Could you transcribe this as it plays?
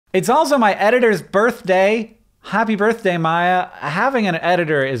It's also my editor's birthday. Happy birthday, Maya. Having an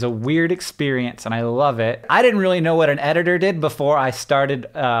editor is a weird experience and I love it. I didn't really know what an editor did before I started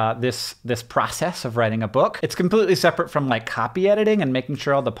this process of writing a book. It's completely separate from like copy editing and making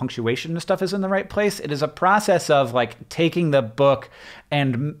sure all the punctuation and stuff is in the right place. It is a process of like taking the book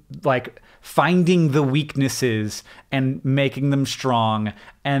and like finding the weaknesses and making them strong,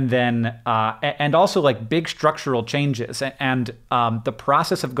 and then and also like big structural changes, and the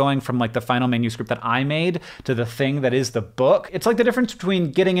process of going from like the final manuscript that I made to the thing that is the book. It's like the difference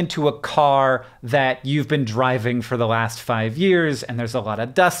between getting into a car that you've been driving for the last 5 years and there's a lot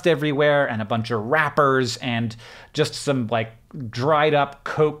of dust everywhere and a bunch of wrappers and just some like dried up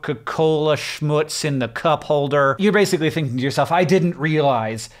Coca-Cola schmutz in the cup holder. You're basically thinking to yourself, I didn't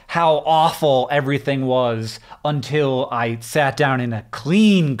realize how awful everything was until I sat down in a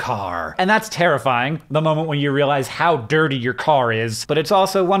clean car. And that's terrifying, the moment when you realize how dirty your car is. But it's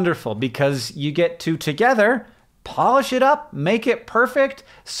also wonderful because you get to together polish it up, make it perfect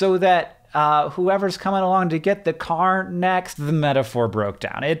so that whoever's coming along to get the car next, the metaphor broke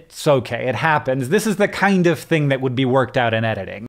down. It's okay, it happens. This is the kind of thing that would be worked out in editing.